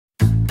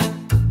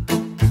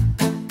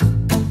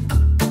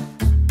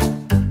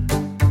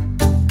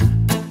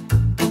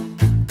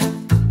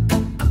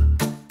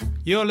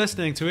You're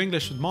listening to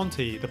English with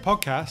Monty, the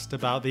podcast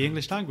about the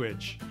English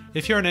language.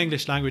 If you're an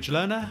English language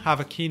learner, have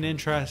a keen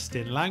interest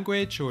in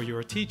language, or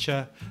you're a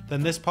teacher,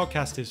 then this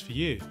podcast is for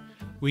you.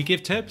 We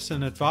give tips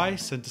and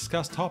advice and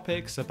discuss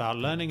topics about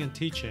learning and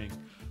teaching.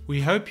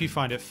 We hope you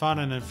find it fun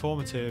and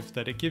informative,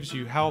 that it gives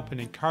you help and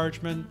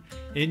encouragement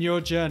in your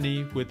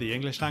journey with the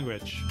English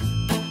language.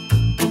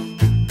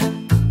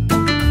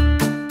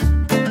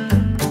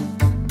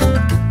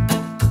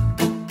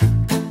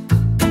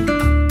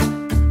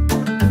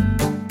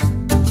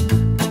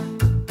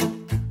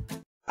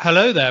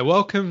 Hello there,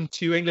 welcome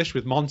to English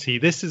with Monty.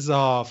 This is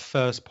our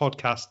first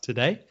podcast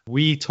today.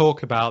 We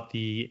talk about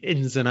the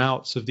ins and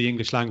outs of the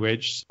English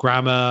language,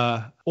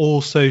 grammar,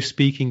 also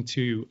speaking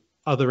to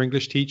other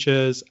English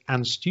teachers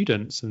and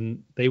students,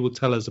 and they will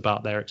tell us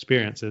about their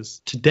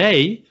experiences.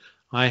 Today,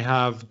 I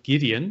have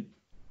Gideon,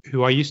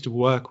 who I used to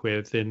work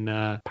with in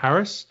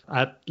Paris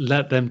at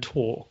Let Them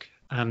Talk,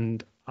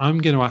 and I'm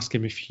going to ask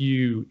him a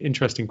few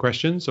interesting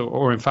questions,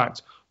 or in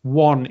fact,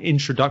 one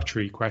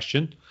introductory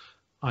question.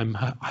 I'm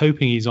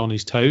hoping he's on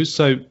his toes.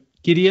 So,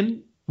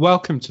 Gideon,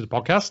 welcome to the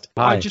podcast.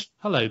 Hi.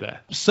 Hello there.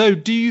 So,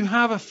 do you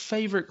have a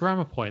favorite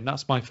grammar point?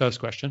 That's my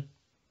first question.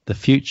 The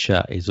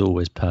future is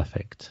always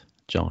perfect,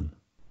 John.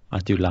 I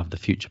do love the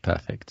future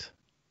perfect.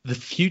 The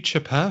future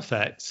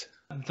perfect?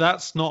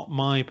 That's not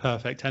my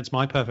perfect tense.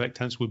 My perfect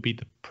tense would be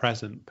the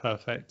present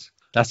perfect.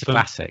 That's a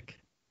classic.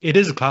 It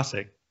is a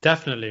classic.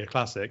 Definitely a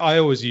classic. I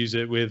always use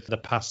it with the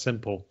past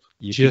simple.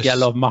 You get a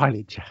lot of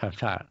mileage out of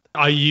that.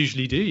 I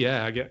usually do,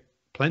 yeah. I get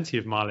plenty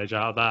of mileage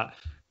out of that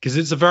because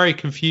it's a very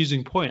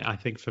confusing point, I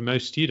think, for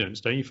most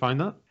students. Don't you find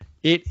that?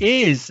 It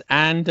is,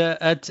 and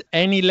at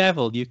any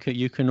level you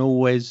can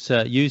always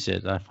use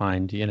it. I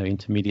find,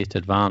 intermediate,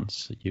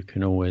 advanced, you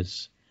can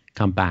always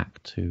come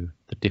back to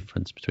the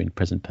difference between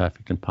present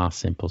perfect and past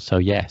simple. So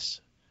yes,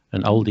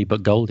 an oldie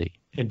but goldie.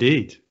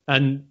 Indeed.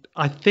 And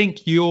I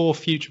think your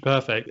future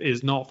perfect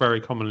is not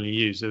very commonly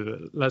used,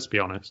 let's be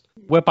honest.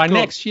 Well, by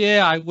next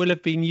year, I will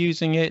have been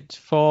using it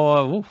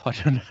for, I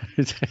don't know,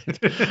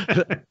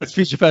 it's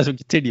future perfect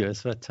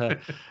continuous, but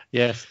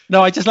yes.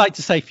 No, I just like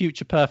to say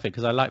future perfect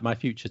because I like my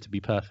future to be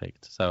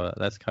perfect. So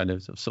that's kind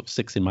of sort of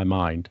sticks in my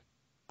mind.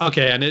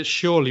 Okay, and it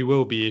surely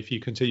will be if you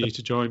continue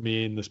to join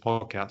me in this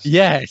podcast.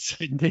 Yes,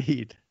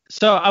 indeed.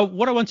 So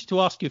what I wanted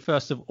to ask you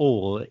first of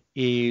all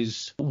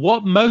is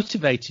what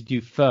motivated you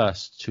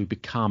first to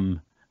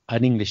become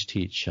an English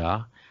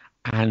teacher,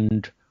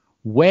 and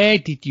where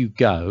did you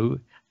go?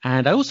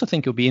 And I also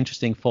think it would be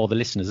interesting for the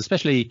listeners,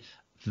 especially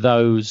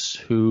those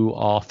who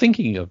are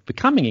thinking of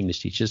becoming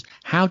English teachers.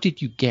 How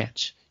did you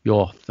get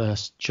your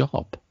first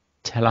job?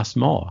 Tell us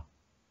more.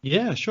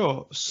 Yeah,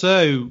 sure.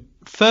 So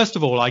first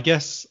of all, I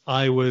guess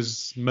I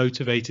was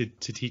motivated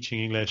to teaching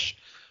English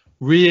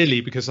really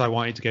because I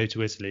wanted to go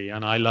to Italy,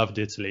 and I loved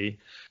Italy.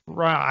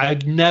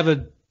 I'd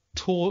never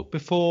taught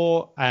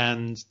before,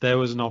 and there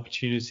was an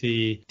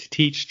opportunity to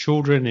teach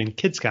children in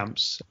kids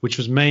camps, which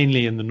was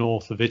mainly in the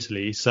north of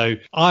Italy. So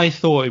I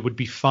thought it would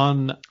be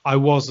fun. I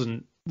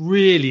wasn't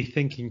really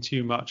thinking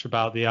too much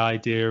about the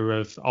idea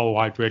of,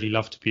 I'd really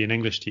love to be an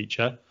English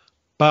teacher.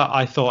 But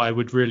I thought I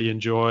would really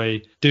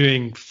enjoy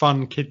doing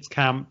fun kids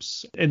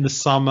camps in the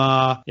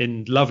summer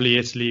in lovely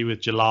Italy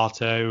with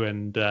gelato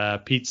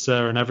and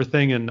pizza and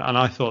everything. And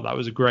I thought that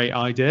was a great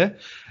idea.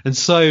 And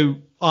so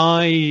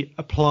I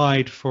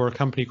applied for a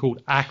company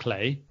called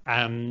Acle,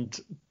 and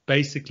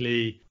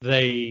basically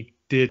they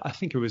did, I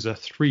think it was a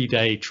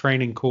 3-day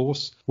training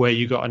course where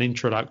you got an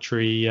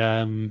introductory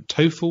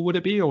TOEFL, would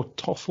it be, or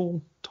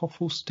TOEFL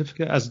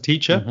certificate as a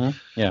teacher.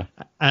 Mm-hmm. Yeah.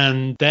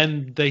 And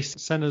then they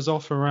sent us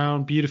off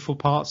around beautiful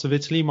parts of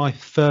Italy. My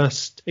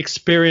first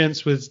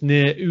experience was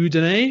near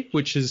Udine,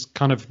 which is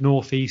kind of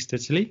northeast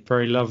Italy.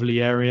 Very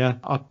lovely area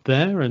up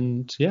there.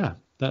 And yeah,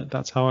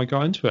 that's how I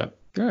got into it.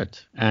 Good.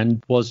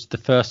 And was the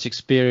first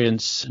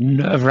experience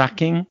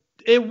nerve-wracking?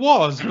 It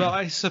was, but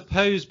I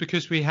suppose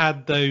because we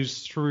had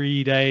those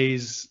 3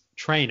 days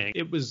training,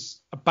 it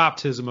was a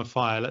baptism of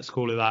fire, let's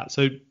call it that.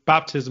 So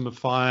baptism of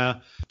fire,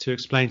 to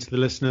explain to the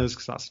listeners,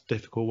 because that's a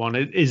difficult one,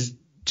 it is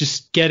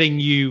just getting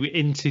you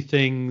into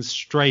things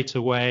straight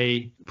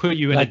away, put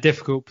you in a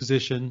difficult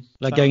position.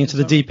 Like going into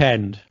the deep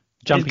end,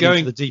 jumping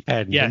into the deep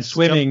end. Yes, and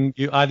swimming,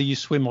 either you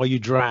swim or you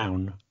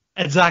drown.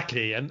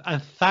 Exactly. And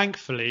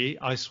thankfully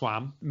I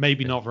swam,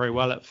 maybe not very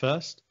well at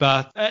first,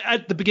 but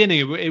at the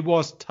beginning it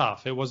was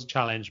tough. It was a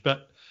challenge,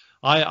 but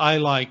I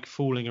like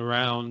fooling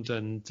around,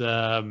 and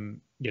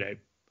I'm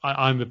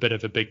a bit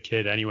of a big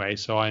kid anyway,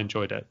 so I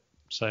enjoyed it.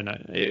 So no,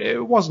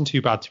 it wasn't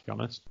too bad, to be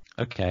honest.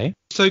 Okay.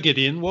 So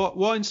Gideon,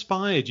 what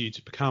inspired you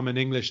to become an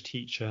English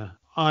teacher?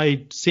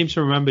 I seem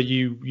to remember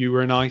you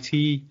were in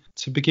IT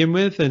to begin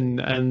with,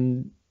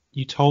 and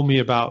you told me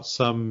about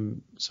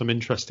some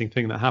interesting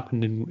thing that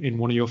happened in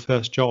one of your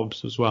first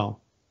jobs as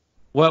well.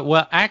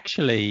 Well,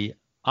 actually,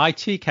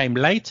 IT came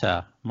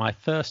later. My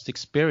first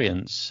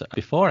experience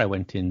before I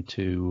went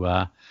into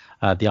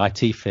the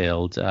IT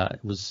field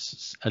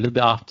was a little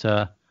bit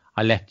after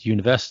I left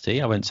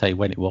university. I won't say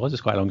when it was.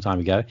 It's quite a long time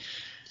ago.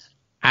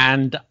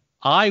 And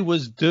I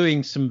was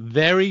doing some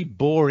very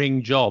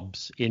boring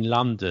jobs in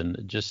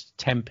London, just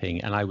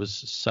temping, and I was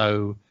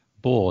so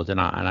bored, and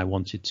I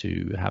wanted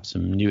to have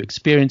some new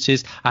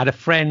experiences. I had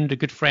a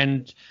good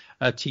friend,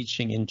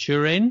 teaching in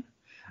Turin.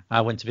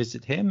 I went to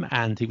visit him,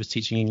 and he was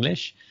teaching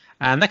English,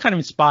 and that kind of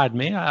inspired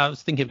me. I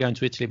was thinking of going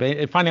to Italy,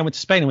 but finally I went to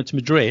Spain. I went to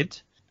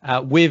Madrid.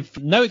 With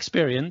no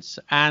experience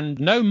and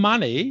no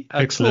money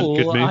at Excellent. all.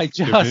 Good move. I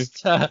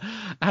just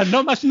had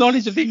not much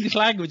knowledge of the English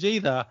language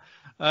either.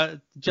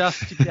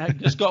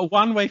 Just got a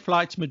one-way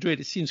flight to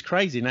Madrid. It seems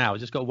crazy now. I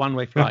just got a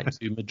one-way flight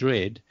to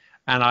Madrid.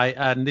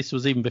 And this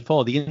was even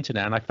before the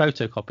internet. And I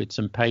photocopied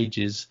some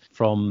pages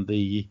from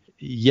the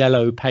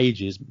yellow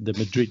pages, the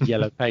Madrid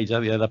yellow pages,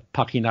 the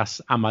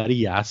Páginas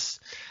Amarillas,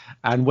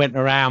 and went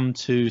around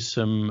to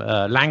some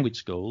language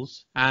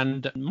schools.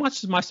 And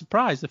much to my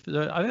surprise, I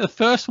think the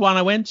first one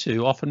I went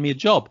to offered me a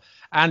job.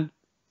 And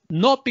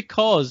not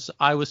because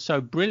I was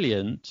so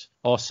brilliant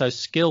or so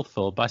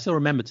skillful, but I still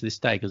remember to this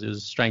day, because it was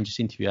the strangest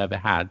interview I ever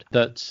had,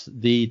 that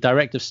the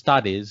director of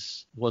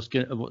studies was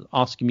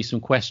asking me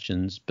some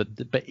questions, but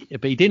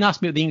he didn't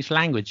ask me the English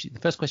language. The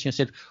first question I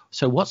said,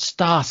 "So what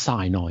star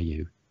sign are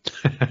you?"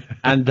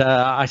 And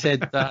I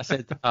said,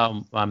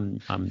 I'm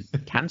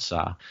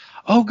Cancer.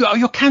 Oh,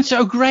 you're Cancer.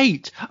 Oh,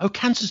 great. Oh,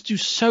 Cancers do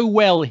so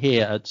well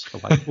here at.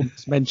 Oh, I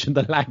almost mentioned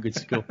the language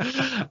school.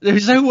 They're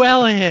so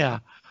well here.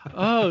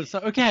 Oh, so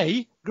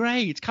okay,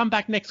 great. Come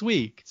back next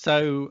week.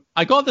 So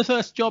I got the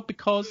first job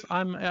because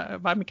I'm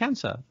a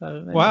Cancer.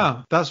 So,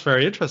 wow, that's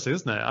very interesting,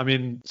 isn't it? I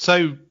mean,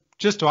 so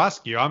just to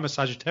ask you, I'm a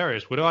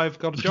Sagittarius. Would I have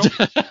got a job?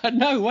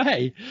 No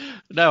way.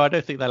 No, I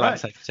don't think they like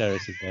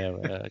Sagittarius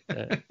there.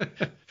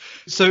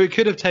 So it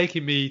could have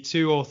taken me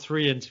 2 or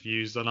 3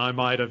 interviews, and I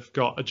might have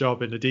got a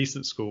job in a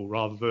decent school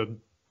rather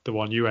than the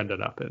one you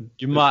ended up in.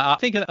 You might. I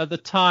think at the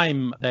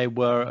time they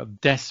were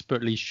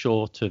desperately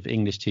short of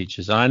English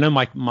teachers. And I know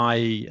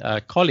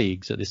my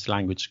colleagues at this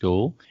language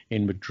school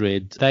in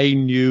Madrid, they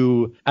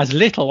knew as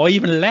little or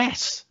even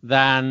less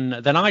than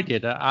I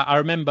did. I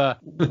remember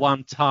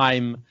one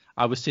time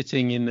I was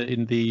sitting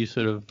in the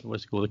sort of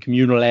what's it called, the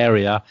communal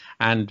area,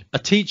 and a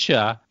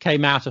teacher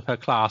came out of her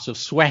class of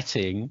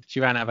sweating.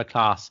 She ran out of her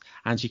class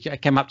and she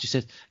came up. She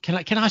said, "Can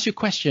I ask you a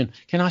question?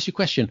 Can I ask you a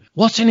question?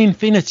 What's an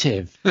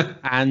infinitive?"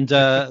 And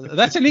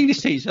that's an English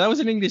teacher. That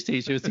was an English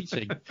teacher who was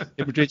teaching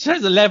in Madrid.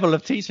 Shows the level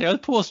of teaching. Oh,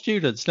 poor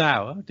students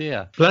now. Oh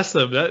dear. Bless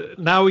them.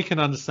 Now we can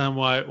understand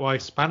why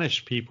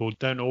Spanish people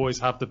don't always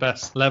have the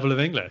best level of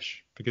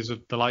English. Because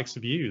of the likes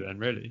of you, then,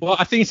 really. Well,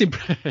 I think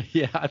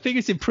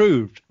it's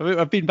improved. I mean,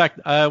 I've been back.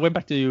 Went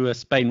back to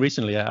Spain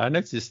recently. I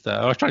noticed.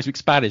 I was trying to speak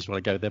Spanish when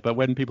I go there, but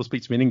when people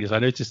speak to me in English, I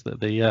noticed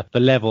that the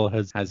level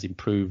has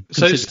improved.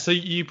 So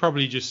you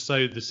probably just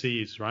sowed the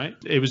seeds, right?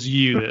 It was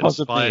you that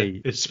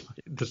inspired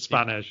the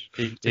Spanish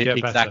to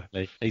get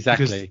better.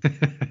 Exactly.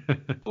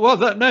 Well,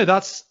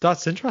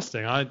 that's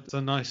interesting. It's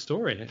a nice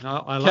story.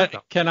 I like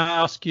that. Can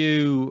I ask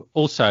you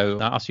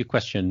a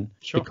question?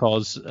 Sure.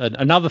 Because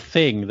another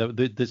thing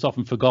that's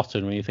often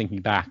forgotten when you're thinking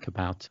back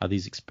about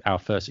our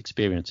first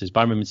experiences.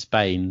 But I remember in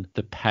Spain,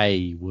 the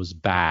pay was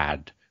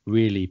bad,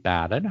 really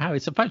bad. I don't know how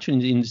it's a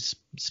function in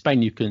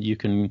Spain. You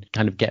can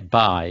kind of get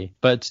by.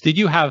 But did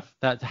you have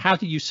that? How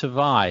did you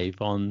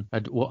survive on?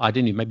 Well, I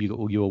didn't. Maybe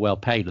you were well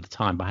paid at the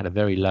time, but I had a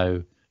very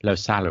low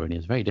salary, and it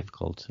was very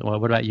difficult. Well,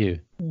 what about you?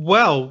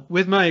 Well,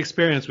 with my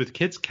experience with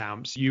kids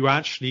camps, you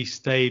actually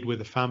stayed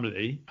with a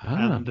family,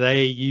 and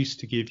they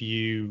used to give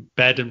you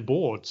bed and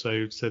board.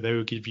 So they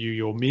would give you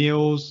your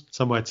meals,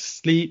 somewhere to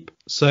sleep.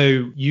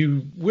 So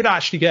you would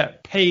actually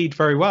get paid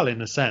very well in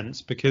a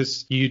sense,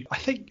 because I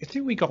think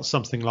we got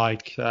something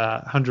like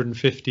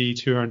 150,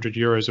 200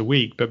 euros a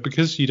week. But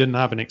because you didn't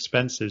have any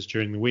expenses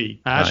during the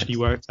week, it actually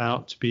worked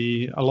out to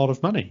be a lot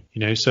of money.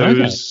 So it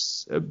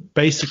was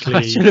basically.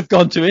 I should have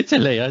gone to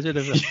Italy. I should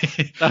have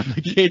done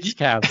the kids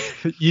camp.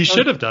 You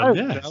should have done,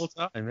 yeah. The whole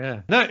time,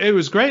 yeah. No, it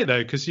was great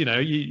though, because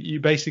you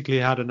basically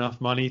had enough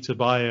money to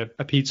buy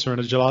a pizza and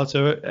a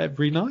gelato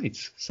every night.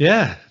 So,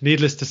 yeah,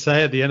 needless to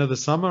say, at the end of the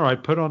summer, I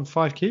put on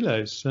 5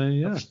 kilos. So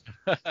yeah.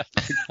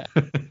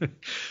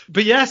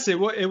 But yes, it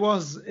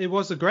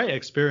was a great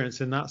experience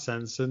in that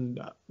sense,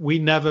 and we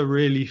never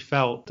really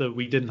felt that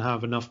we didn't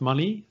have enough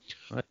money.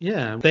 Right.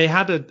 Yeah, they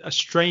had a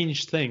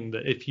strange thing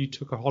that if you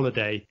took a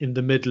holiday in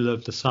the middle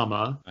of the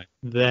summer,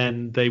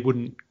 then they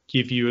wouldn't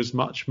give you as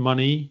much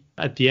money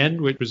at the end,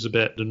 which was a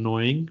bit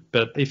annoying.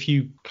 But if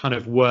you kind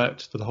of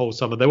worked for the whole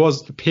summer, there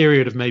was a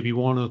period of maybe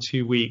 1 or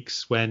 2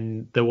 weeks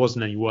when there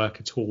wasn't any work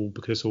at all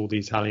because all the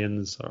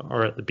Italians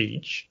are at the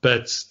beach.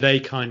 But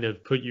they kind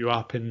of put you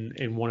up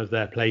in one of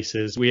their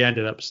places. We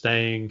ended up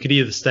could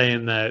either stay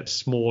in their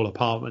small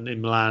apartment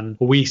in Milan,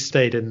 or we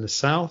stayed in the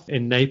south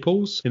in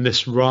Naples, in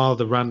this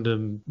rather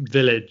random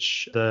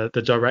village. The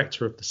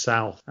director of the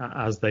south,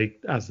 as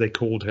they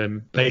called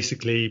him,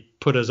 basically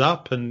put us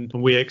up, and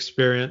we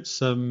experienced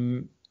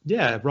some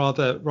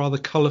rather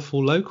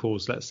colourful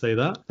locals, let's say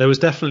that. There was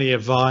definitely a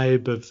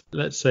vibe of,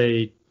 let's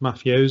say,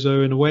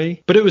 mafioso in a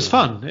way, but it was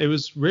fun. It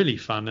was really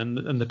fun,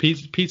 and the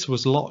pizza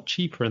was a lot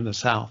cheaper in the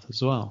south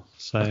as well.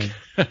 So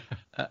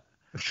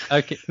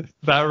Okay.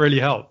 that really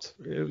helped.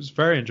 It was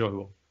very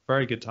enjoyable,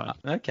 very good time.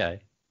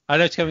 Okay. I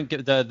know to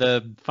get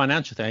the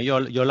financial thing.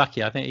 You're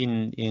lucky. I think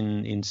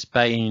in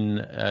Spain,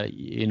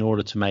 in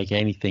order to make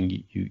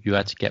anything, you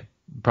had to get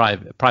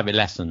private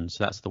lessons.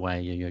 That's the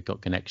way you got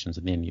connections,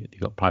 and then you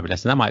got private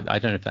lessons. I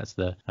don't know if that's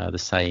the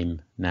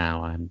same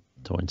now. I haven't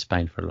taught in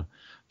Spain for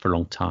a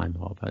long time,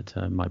 but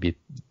it might be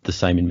the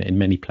same in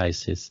many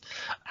places.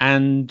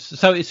 And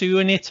so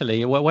you're in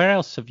Italy. Where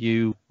else have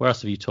you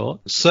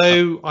taught?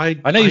 So I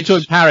know you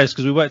taught in Paris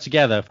because we worked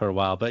together for a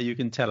while, but you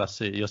can tell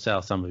us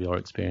yourself some of your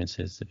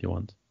experiences if you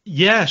want.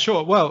 Yeah,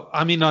 sure. Well,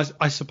 I mean,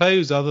 I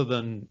suppose other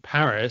than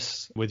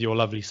Paris with your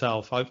lovely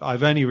self,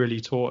 I've only really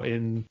taught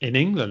in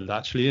England,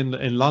 actually,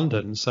 in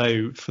London.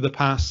 So for the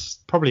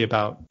past probably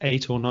about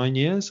 8 or 9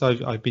 years,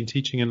 I've been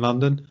teaching in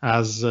London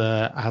as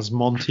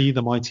Monty,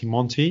 the mighty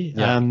Monty,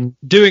 and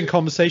doing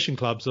conversation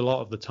clubs a lot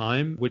of the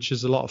time, which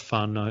is a lot of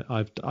fun.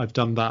 I've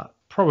done that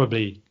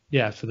probably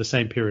for the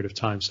same period of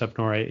time, 7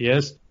 or 8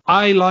 years.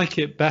 I like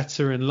it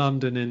better in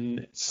London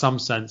in some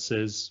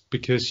senses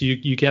because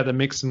you get the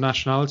mix of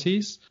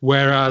nationalities.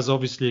 Whereas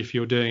obviously if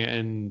you're doing it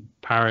in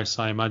Paris,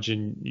 I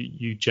imagine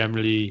you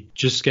generally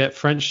just get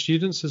French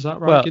students. Is that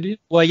right, Gideon?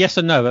 Well, yes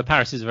and no. But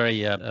Paris is a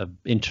very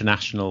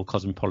international,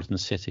 cosmopolitan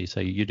city,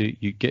 so you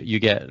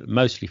get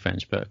mostly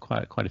French, but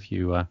quite a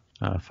few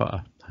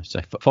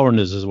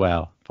foreigners as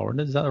well.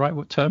 Foreigners, is that the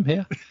right term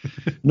here?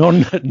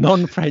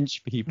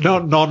 Non-French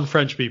people.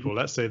 Non-French people.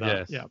 Let's say that.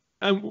 Yes. Yeah.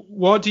 And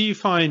what do you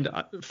find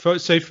for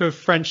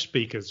French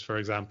speakers, for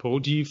example,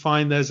 do you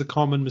find there's a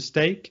common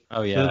mistake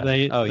that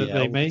they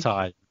make?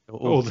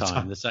 All the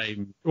time, the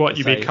same. What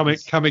you mean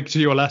coming to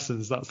your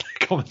lessons? That's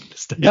the common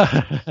mistake.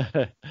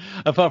 Yeah.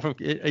 Apart from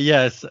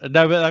yes,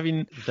 no, but I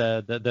mean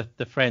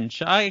the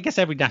French. I guess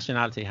every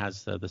nationality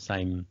has the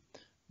same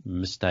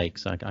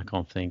mistakes. I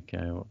can't think.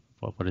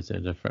 What is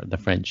it? The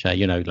French,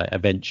 like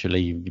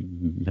eventually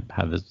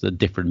have a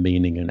different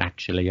meaning and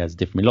actually has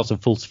different meaning. Lots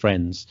of false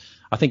friends.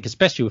 I think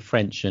especially with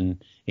French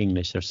and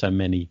English, there are so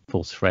many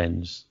false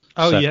friends.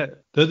 Oh, so, yeah.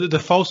 The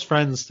false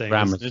friends thing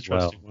was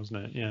interesting,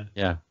 wasn't it? Yeah.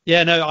 Yeah.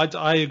 Yeah, no,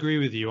 I agree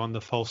with you on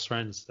the false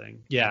friends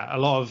thing. Yeah, a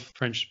lot of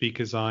French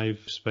speakers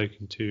I've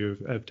spoken to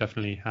have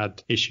definitely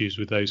had issues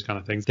with those kind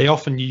of things. They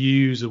often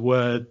use a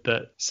word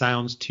that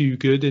sounds too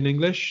good in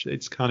English.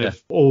 It's kind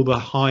of all the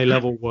high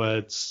level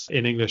words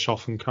in English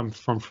often come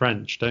from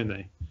French, don't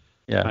they?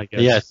 Yeah.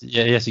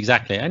 Yes,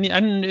 exactly.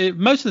 And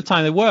most of the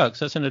time it works.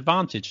 So it's an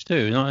advantage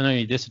too. Not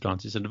only a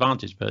disadvantage, it's an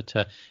advantage, but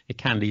it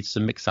can lead to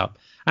some mix-up.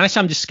 And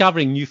actually, I'm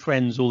discovering new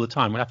friends all the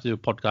time. We'll have to do a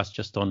podcast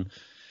just on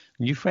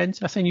new friends.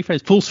 Did I say new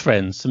friends? False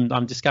friends.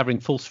 I'm discovering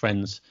false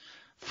friends,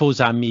 faux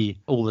amis,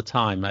 all the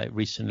time. Like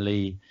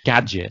recently,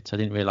 gadget. I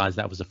didn't realize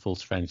that was a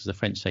false friend because the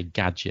French say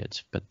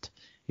gadget, but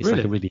it's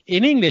really? Like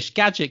in English,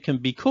 gadget can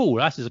be cool.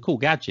 That is a cool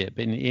gadget,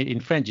 but in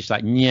French, it's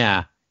like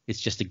nya. It's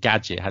just a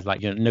gadget. It has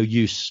no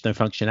use, no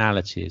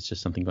functionality. It's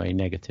just something very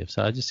negative.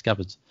 So I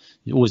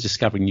you're always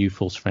discovering new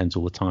false friends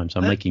all the time.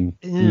 So I'm making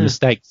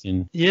mistakes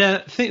in. Yeah,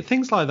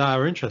 things like that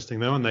are interesting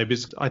though, aren't they?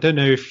 Because I don't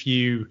know if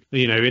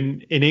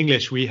in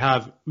English we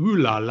have ooh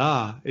la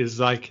la is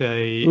like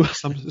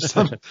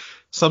something.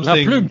 La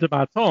plume de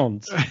ma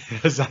tante.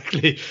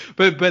 Exactly,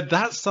 but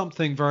that's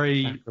something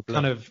very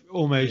kind of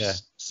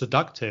almost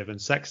seductive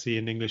and sexy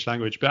in English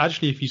language. But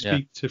actually, if you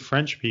speak to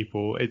French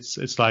people,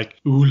 it's like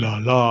ooh la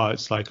la.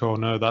 It's like, oh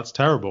no, that's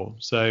terrible.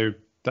 So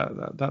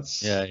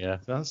that's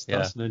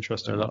an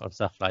interesting. A lot of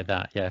stuff like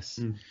that. Yes,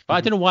 but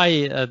I don't know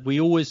why we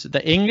always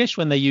the English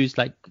when they use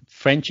like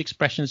French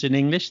expressions in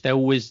English, they're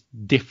always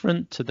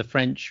different to the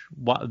French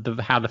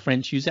how the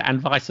French use it,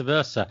 and vice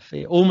versa.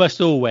 Almost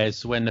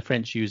always when the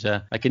French use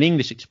like an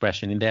English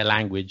expression in their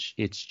language,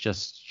 it's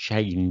just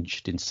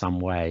changed in some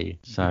way.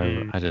 So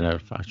I don't know.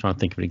 If I try and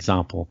think of an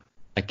example.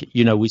 Like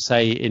we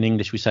say in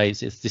English,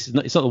 it's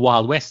not the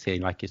Wild West here,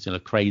 like it's a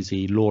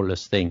crazy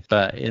lawless thing.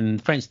 But in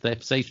French, they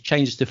say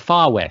changes to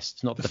Far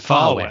West, not the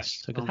Far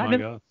West. Oh my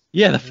God.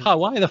 Yeah,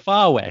 why the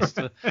Far West?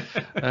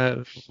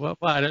 Well,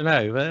 I don't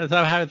know.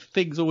 That's how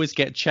things always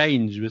get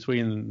changed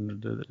between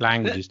the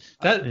languages.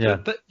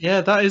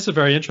 That is a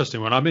very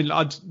interesting one. I mean,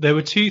 there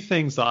were two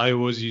things that I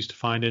always used to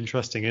find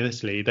interesting in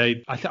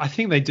Italy. I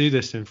think they do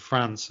this in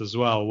France as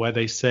well, where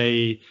they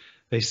say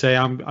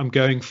I'm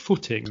going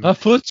footing. A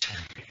foot.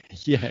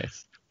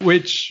 Yes.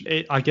 Which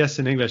I guess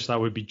in English that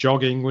would be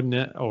jogging, wouldn't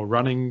it? Or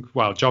running.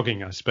 Well,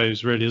 jogging, I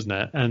suppose, really, isn't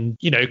it? And,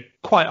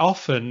 quite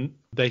often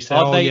they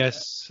say,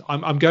 yes,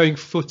 I'm going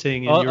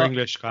footing in your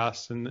English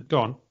class. And go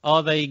on.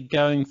 Are they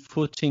going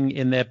footing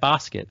in their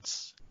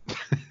baskets?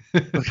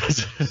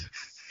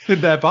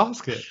 In their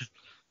baskets?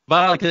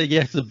 But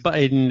yes,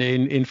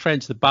 in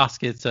French, the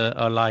baskets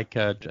are like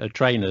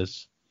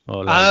trainers.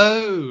 Or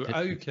like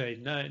okay.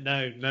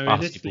 No.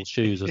 Basketball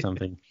shoes or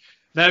something.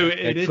 No,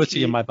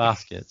 footy in my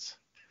baskets.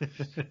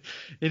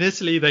 In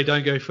Italy, they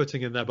don't go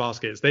footing in their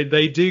baskets.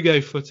 They do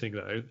go footing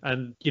though,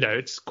 and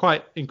it's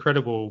quite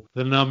incredible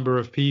the number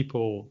of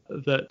people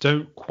that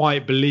don't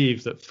quite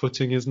believe that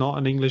footing is not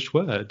an English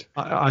word.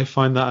 I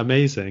find that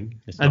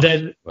amazing. It's And not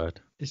then a word.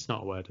 it's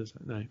not a word, is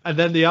it? No. And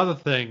then the other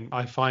thing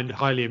I find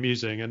highly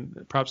amusing,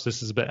 and perhaps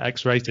this is a bit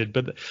X-rated,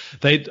 but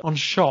they on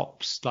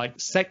shops, like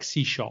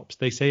sexy shops,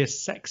 they say a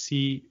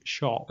sexy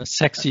shop. A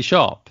sexy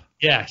shop.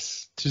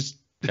 Yes, just.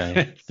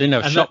 Okay. Didn't know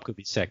a shop could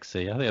be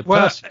sexy. I think a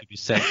person could be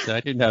sexy. I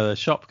didn't know a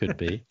shop could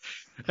be.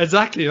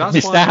 Exactly. That's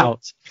missed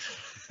out.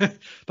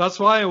 That's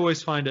why I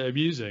always find it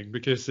amusing,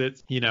 because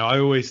it's I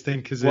always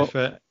think as if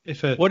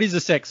a what is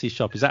a sexy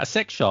shop? Is that a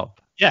sex shop?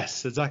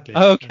 Yes, exactly.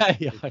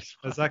 Okay.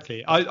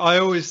 Exactly. I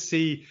always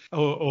see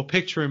or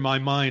picture in my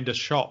mind a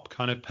shop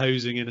kind of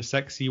posing in a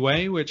sexy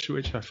way, which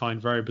I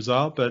find very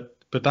bizarre, but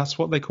that's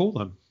what they call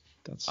them.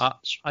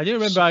 I do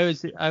remember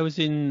I was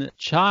in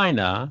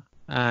China.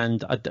 And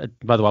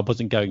by the way, I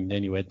wasn't going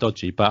anywhere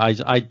dodgy, but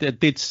I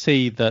did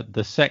see that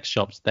the sex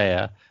shops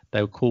there,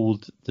 they were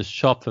called the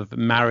Shop of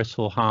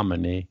Marital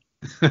Harmony.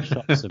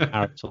 Shops of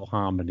Marital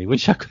Harmony,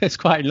 which is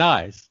quite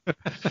nice.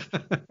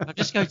 I'm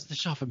just going to the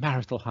Shop of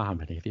Marital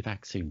Harmony. Have you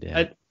vaccinated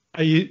it?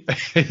 Are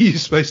you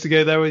supposed to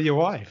go there with your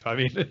wife? I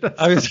mean,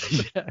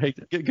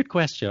 good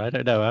question. I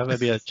don't know.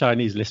 Maybe a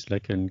Chinese listener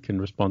can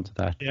respond to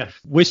that. Yeah,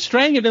 we're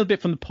straying a little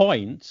bit from the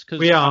point.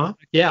 We are.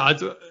 Yeah,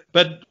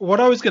 but what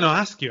I was going to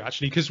ask you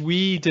actually, because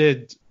we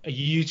did a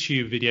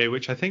YouTube video,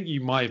 which I think you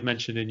might have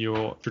mentioned in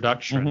your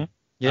introduction. Mm-hmm.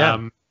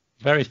 Yeah,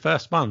 very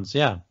first ones.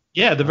 Yeah.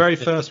 Yeah, the very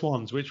first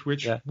ones, which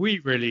we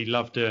really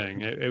loved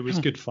doing. It was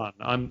good fun.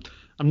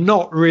 I'm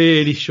not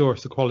really sure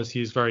if the quality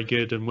is very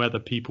good and whether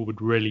people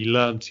would really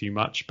learn too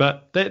much,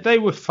 but they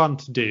were fun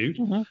to do.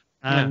 Mm-hmm.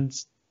 And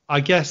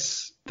I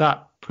guess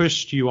that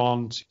pushed you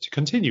on to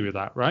continue with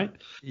that, right?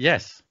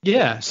 Yes.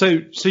 Yeah. So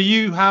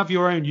you have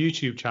your own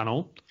YouTube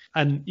channel,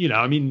 and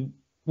I mean,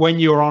 when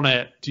you're on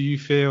it, do you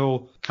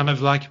feel kind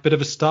of like a bit of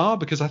a star?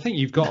 Because I think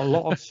you've got a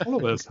lot of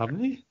followers,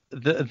 haven't you?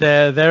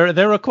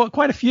 There are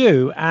quite a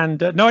few, and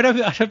no, I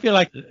don't feel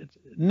like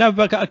no,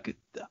 but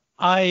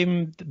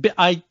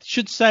I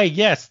should say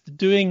yes.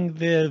 Doing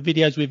the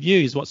videos with you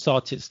is what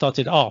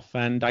started off,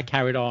 and I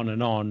carried on,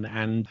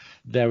 and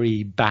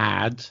very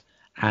bad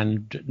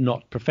and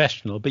not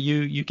professional. But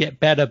you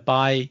get better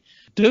by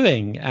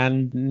doing,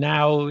 and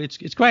now it's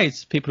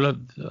great. People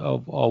are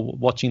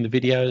watching the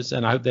videos,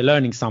 and I hope they're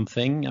learning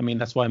something. I mean,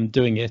 that's why I'm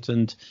doing it,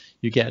 and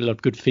you get a lot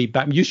of good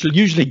feedback.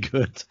 Usually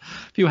good.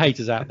 A few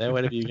haters out there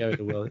wherever you go in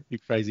the world, you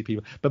crazy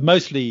people, but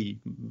mostly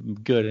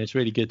good. And it's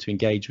really good to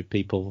engage with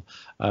people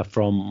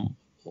from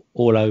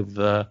all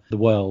over the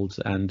world,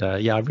 and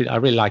I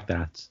really like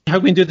that. I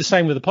hope we can do the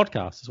same with the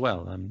podcast as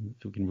well.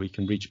 We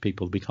can reach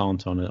people we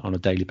can't on a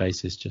daily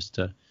basis.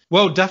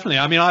 Well, definitely.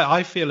 I mean,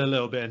 I feel a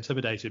little bit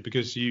intimidated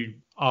because you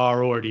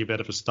are already a bit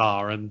of a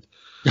star, and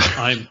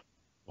I'm.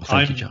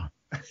 Thank you, John.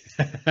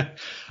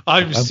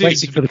 I'm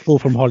waiting for the call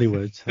from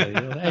Hollywood. So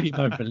any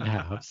moment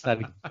now, I'm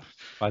standing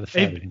by the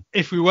phone.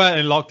 If we weren't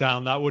in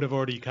lockdown, that would have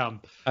already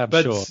come. I'm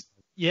sure.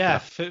 Yeah,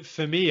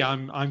 for me,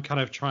 I'm kind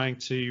of trying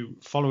to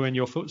follow in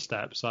your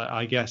footsteps.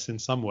 I guess in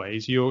some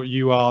ways,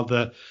 you are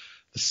the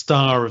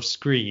star of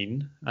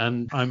screen,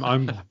 and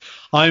I'm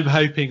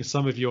hoping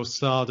some of your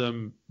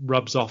stardom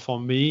rubs off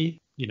on me,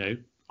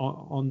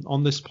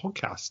 on this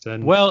podcast.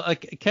 And well,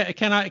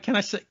 can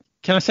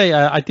I say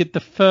I did the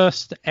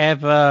first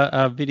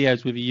ever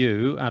videos with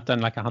you. I've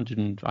done like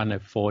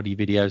 140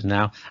 videos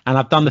now, and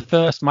I've done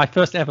my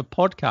first ever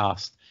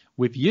podcast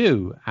with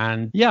you,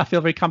 and I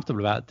feel very comfortable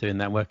about doing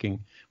that,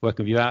 working with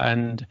you,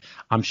 and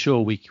I'm sure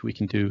we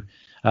can do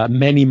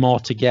many more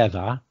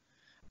together,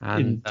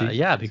 and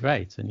it'd be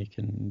great,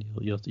 and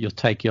you'll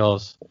take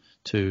yours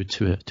to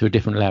a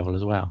different level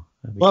as well.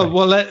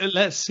 Well,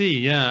 let's see.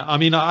 Yeah, I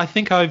mean, I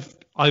think I've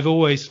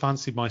always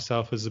fancied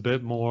myself as a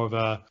bit more of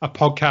a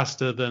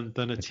podcaster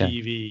than a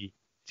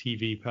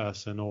TV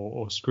person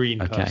or screen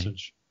person.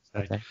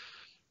 Okay.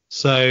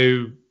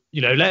 So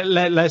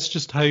let's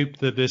just hope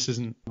that this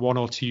isn't one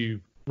or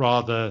two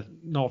rather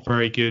not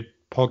very good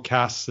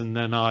podcasts, and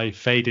then I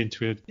fade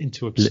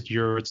into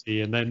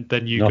obscurity, and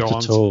then you go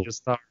on to your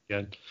star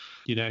again.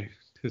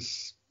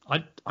 Because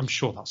I'm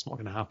sure that's not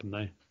going to happen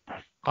though.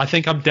 I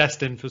think I'm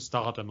destined for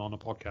stardom on a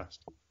podcast.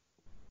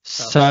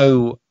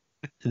 So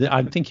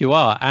I think you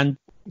are. And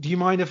do you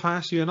mind if I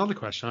ask you another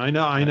question? I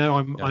know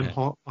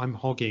I'm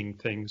hogging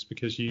things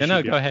because you.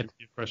 Go ahead.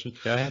 Your question.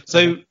 Go ahead.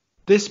 So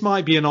this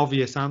might be an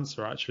obvious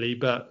answer actually,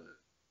 but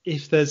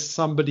if there's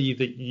somebody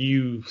that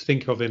you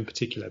think of in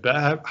particular,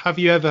 but have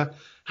you ever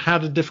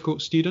had a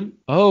difficult student?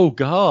 Oh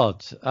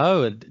God!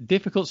 Oh, a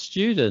difficult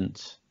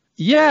student.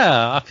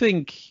 Yeah, I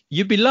think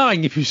you'd be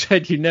lying if you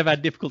said you never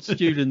had difficult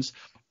students.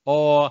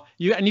 Or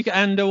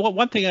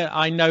one thing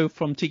I know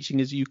from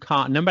teaching is you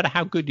can't, no matter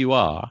how good you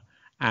are,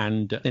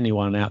 and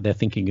anyone out there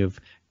thinking of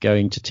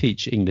going to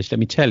teach English, let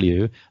me tell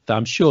you that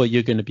I'm sure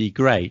you're going to be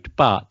great,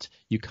 but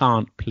you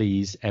can't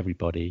please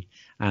everybody.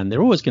 And there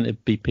are always going to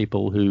be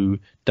people who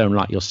don't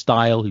like your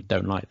style, who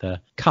don't like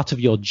the cut of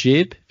your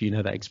jib, if you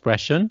know that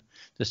expression.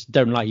 just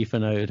don't like you for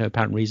no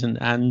apparent reason.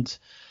 And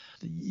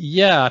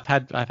yeah,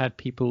 I've had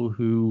people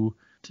who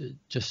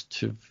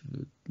just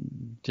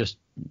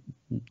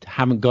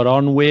haven't got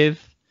on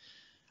with.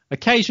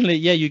 Occasionally,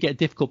 yeah, you get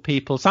difficult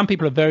people. Some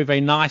people are very, very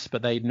nice,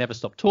 but they never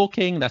stop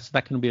talking.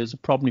 That can be as a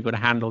problem. You've got to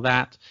handle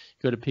that.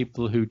 You've got to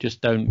people who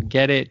just don't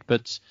get it.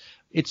 But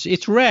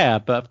it's rare.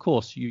 But of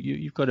course,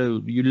 you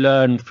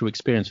learn through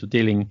experience of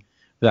dealing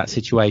with that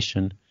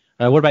situation.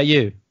 What about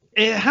you?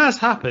 It has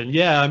happened,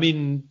 yeah. I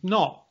mean,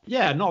 not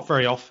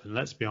very often,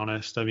 let's be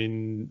honest. I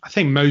mean, I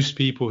think most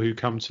people who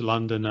come to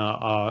London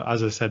are,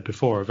 as I said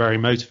before, are very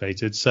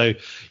motivated. So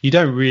you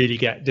don't really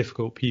get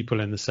difficult people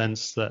in the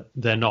sense that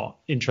they're not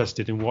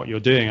interested in what you're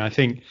doing. I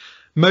think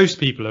most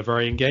people are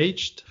very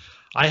engaged.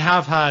 I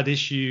have had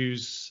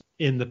issues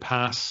in the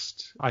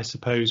past, I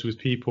suppose, with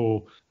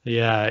people,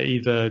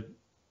 either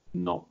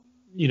not,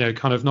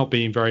 kind of not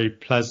being very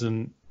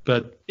pleasant,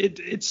 but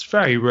it's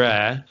very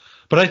rare.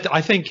 But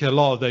I think a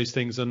lot of those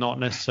things are not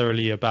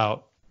necessarily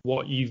about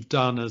what you've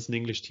done as an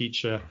English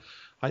teacher.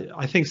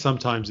 I think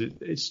sometimes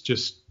it's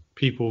just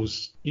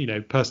people's,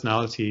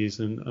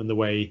 personalities and the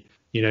way,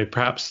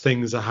 perhaps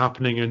things are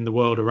happening in the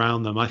world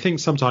around them. I think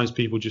sometimes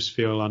people just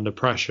feel under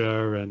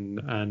pressure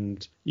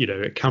and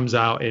it comes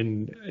out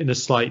in a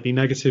slightly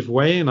negative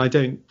way. And I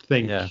don't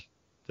think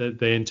that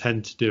they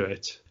intend to do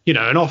it.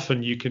 And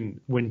often you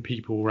can win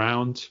people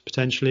round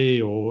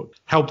potentially or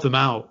help them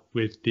out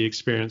with the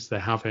experience they're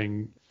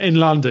having. In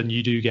London,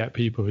 you do get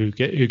people who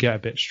get a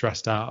bit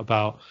stressed out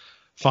about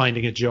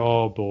finding a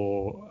job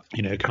or,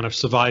 kind of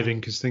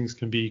surviving because things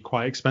can be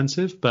quite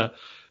expensive. But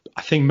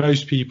I think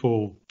most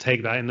people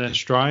take that in their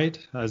stride,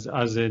 as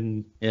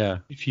in,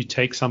 if you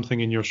take something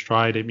in your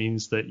stride, it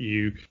means that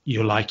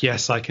you're like,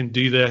 yes, I can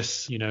do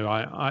this.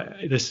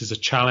 This is a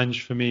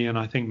challenge for me. And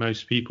I think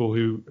most people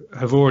who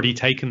have already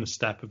taken the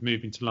step of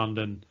moving to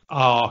London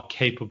are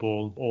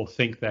capable or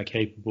think they're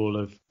capable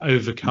of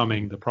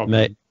overcoming the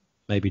problem.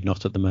 Maybe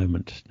not at the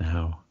moment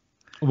now.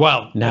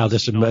 Well, now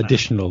there's some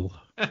additional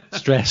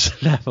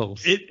stress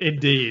levels.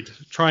 Indeed.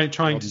 Trying to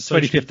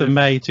 25th of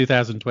May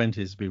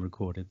 2020 has been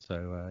recorded.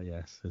 So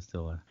yes, there's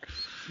still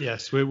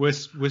yes, we're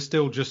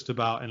still just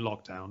about in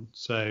lockdown.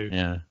 So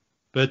yeah.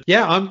 But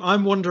yeah,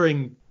 I'm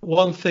wondering,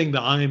 one thing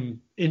that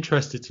I'm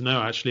interested to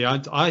know actually.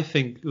 I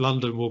think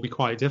London will be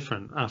quite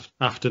different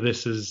after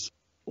this is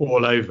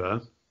all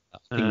over.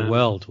 I think the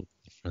world will be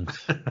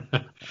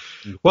different.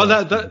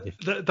 Well,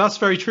 that's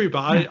very true,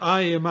 but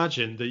I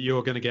imagine that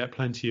you're going to get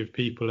plenty of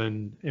people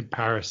in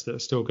Paris that are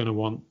still going to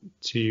want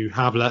to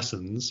have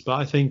lessons. But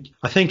I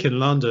think in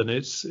London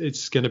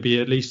it's going to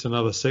be at least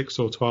another 6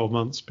 or 12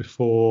 months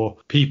before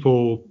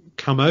people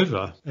come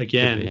over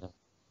again.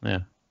 Yeah.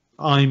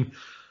 I'm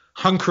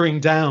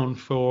hunkering down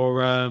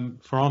for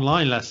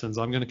online lessons.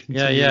 I'm going to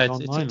continue.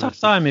 It's a tough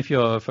time if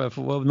you're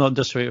not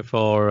just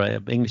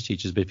for English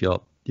teachers, but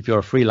if you're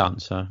a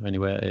freelancer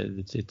anywhere,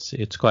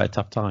 it's quite a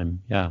tough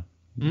time. Yeah.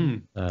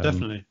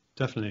 Definitely.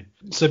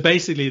 So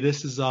basically,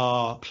 this is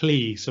our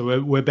plea.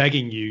 So we're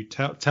begging you,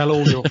 tell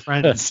all your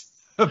friends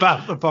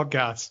about the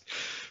podcast,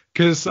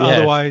 because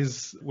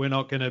otherwise we're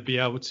not going to be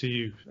able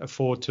to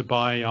afford to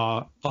buy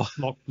our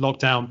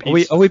lockdown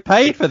pizza. Are we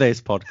paid for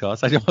this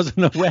podcast? I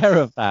wasn't aware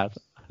of that.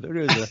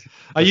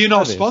 Are you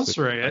not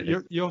sponsoring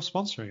it? You're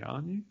sponsoring it,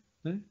 aren't you?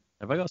 No?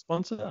 Have I got a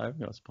sponsor? I haven't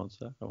got a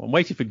sponsor. I'm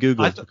waiting for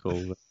Google to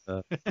call.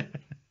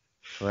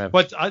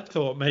 But I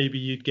thought maybe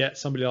you'd get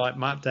somebody like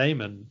Matt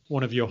Damon,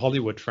 one of your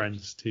Hollywood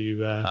friends,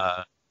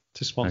 to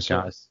sponsor.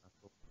 Okay,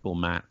 call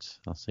Matt.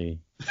 I'll see.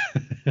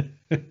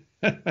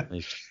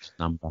 His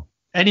number.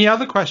 Any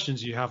other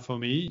questions you have for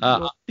me?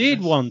 I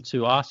did want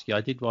to ask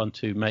you.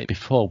 Maybe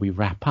before we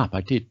wrap up, I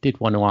did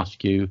want to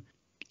ask you.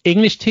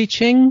 English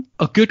teaching,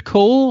 a good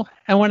call?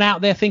 Anyone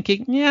out there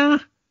thinking,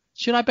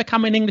 should I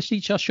become an English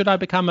teacher? Should I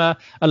become a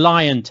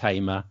lion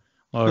tamer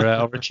or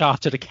a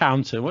chartered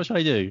accountant? What should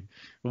I do?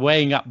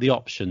 Weighing up the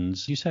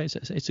options. You say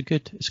it's a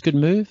good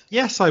move?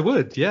 Yes, I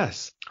would.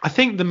 Yes, I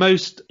think the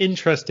most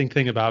interesting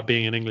thing about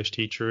being an English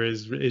teacher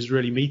is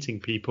really meeting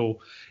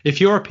people. If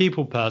you're a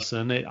people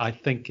person, I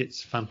think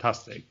it's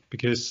fantastic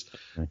because,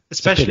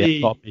 especially,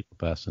 I'm not a people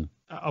person.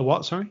 A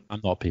what? Sorry,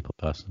 I'm not a people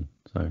person.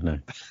 So no.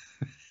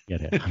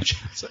 Get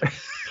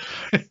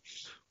it.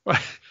 Well,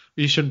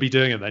 you shouldn't be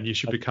doing it then. You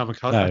should become a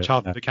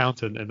chartered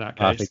accountant in that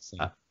case.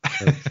 I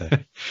think so.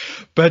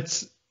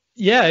 But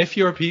yeah, if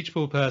you're a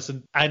people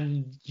person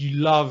and you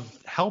love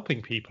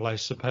helping people, I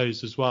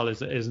suppose as well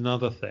is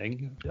another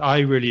thing. I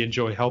really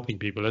enjoy helping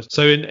people.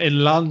 So in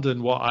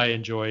London, what I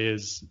enjoy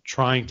is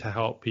trying to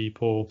help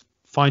people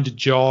find a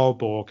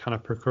job or kind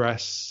of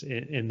progress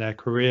in their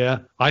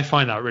career. I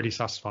find that really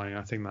satisfying.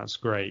 I think that's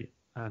great.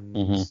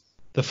 And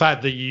the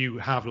fact that you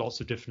have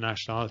lots of different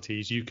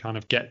nationalities, you kind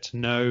of get to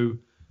know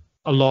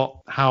a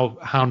lot how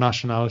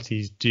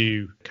nationalities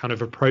do kind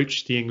of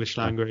approach the English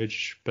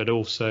language, but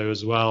also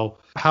as well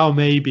how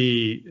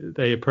maybe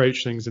they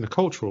approach things in a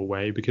cultural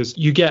way, because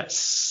you get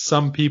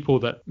some people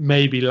that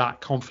maybe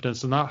lack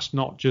confidence, and that's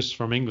not just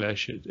from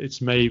English.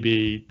 It's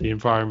maybe the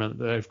environment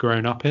that they've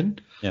grown up in.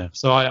 Yeah.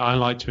 So I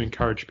like to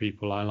encourage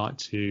people. I like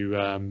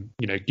to,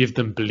 give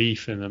them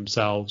belief in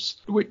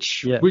themselves,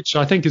 which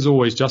I think is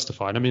always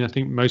justified. I mean, I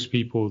think most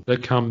people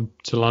that come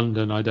to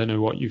London, I don't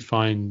know what you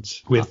find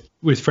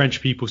with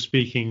French people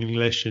speaking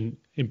English in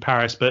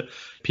Paris, but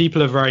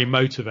people are very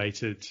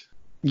motivated.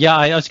 Yeah,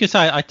 I was going to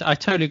say I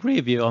totally agree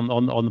with you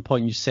on the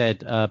point you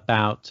said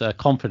about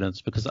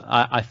confidence, because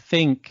I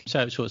think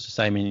so it's the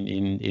same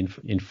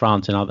in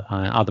France and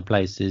other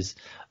places,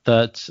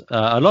 that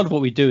a lot of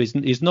what we do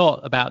is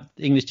not about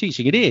English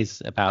teaching. It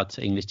is about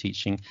English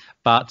teaching,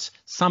 but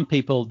some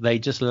people, they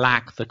just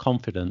lack the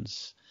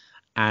confidence,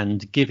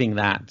 and giving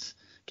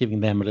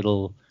them a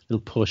little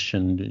push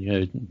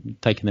and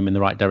taking them in the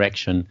right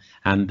direction,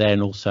 and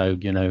then also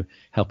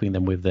helping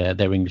them with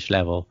their English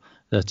level.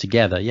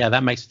 Together,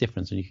 that makes a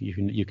difference, and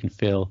you can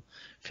feel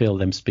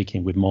them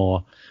speaking with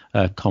more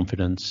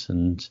confidence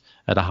and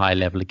at a high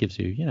level. It gives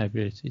you,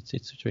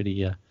 it's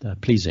really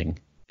pleasing.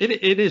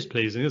 It is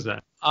pleasing, isn't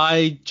it?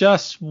 I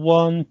just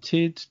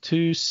wanted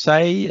to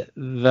say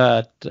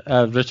that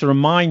to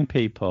remind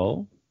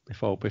people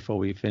before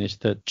we finish,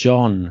 that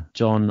Jon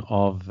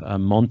of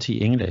Monty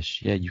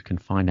English, you can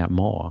find out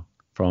more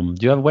from.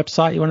 Do you have a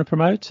website you want to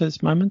promote at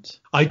this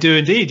moment? I do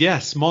indeed,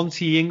 yes.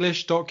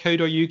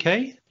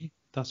 montyenglish.co.uk.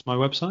 That's my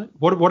website.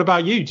 What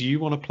about you? Do you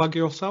want to plug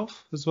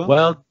yourself as well?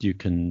 Well, you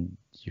can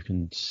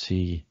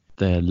see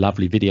the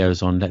lovely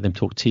videos on Let Them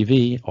Talk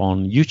TV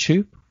on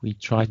YouTube. We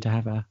try to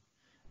have a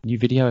new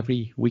video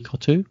every week or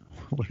two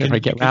whenever I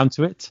get round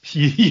to it.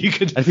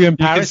 If you're in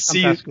Paris,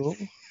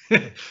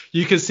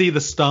 you can see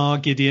the star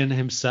Gideon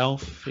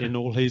himself in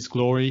all his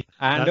glory.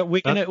 And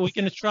we're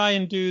gonna try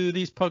and do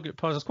these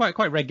podcasts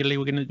quite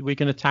regularly. We're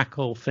gonna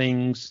tackle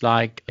things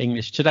like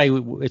English. Today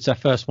it's our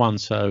first one,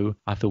 so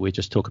I thought we'd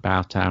just talk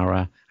about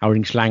our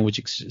English language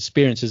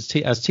experiences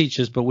as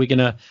teachers. But we're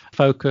gonna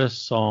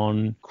focus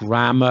on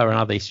grammar and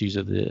other issues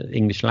of the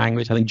English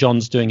language. I think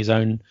Jon's doing his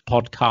own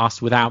podcast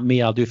without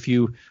me. I'll do a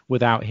few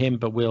without him,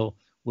 but we'll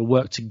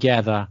work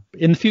together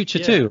in the future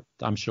too,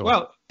 I'm sure.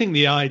 Well, I think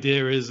the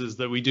idea is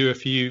that we do a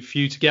few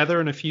together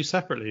and a few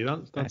separately.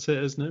 That's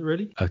it, isn't it,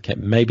 really? Okay,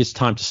 maybe it's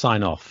time to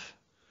sign off.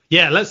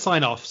 Yeah, let's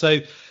sign off. So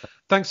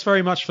thanks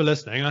very much for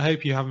listening. I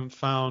hope you haven't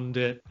found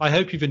it. I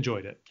hope you've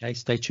enjoyed it. Okay,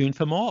 stay tuned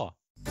for more.